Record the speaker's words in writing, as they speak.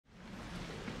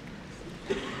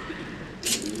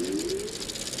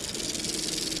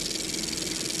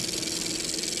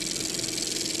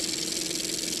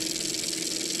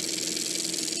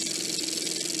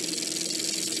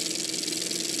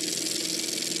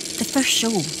For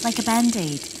show, like a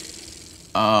band-aid.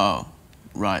 Oh,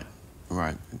 right.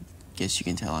 Guess you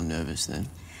can tell I'm nervous then.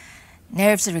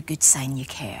 Nerves are a good sign you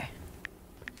care.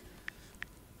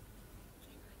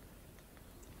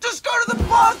 Just go to the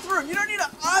bathroom! You don't need to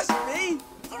ask me!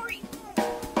 Sorry.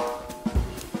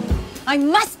 I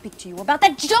must speak to you about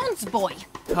that Jones boy.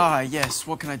 Ah, yes.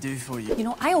 What can I do for you? You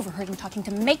know, I overheard him talking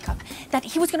to Makeup that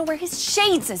he was going to wear his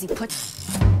shades as he put...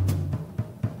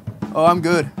 Oh, I'm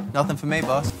good. Nothing for me,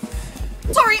 boss.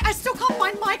 Sorry, I still can't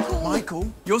find Michael.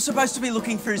 Michael? You're supposed to be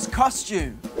looking for his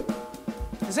costume.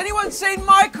 Has anyone seen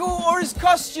Michael or his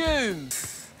costume?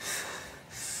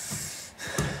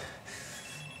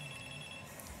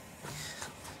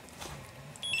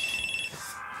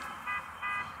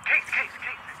 Keith, it's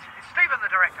Stephen,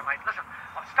 the director, mate. Listen,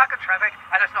 I'm stuck in traffic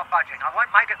and it's not budging. I won't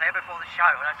make it there before the show.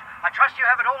 I trust you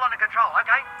have it all under control,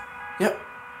 okay? Yep.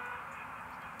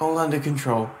 All under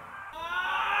control.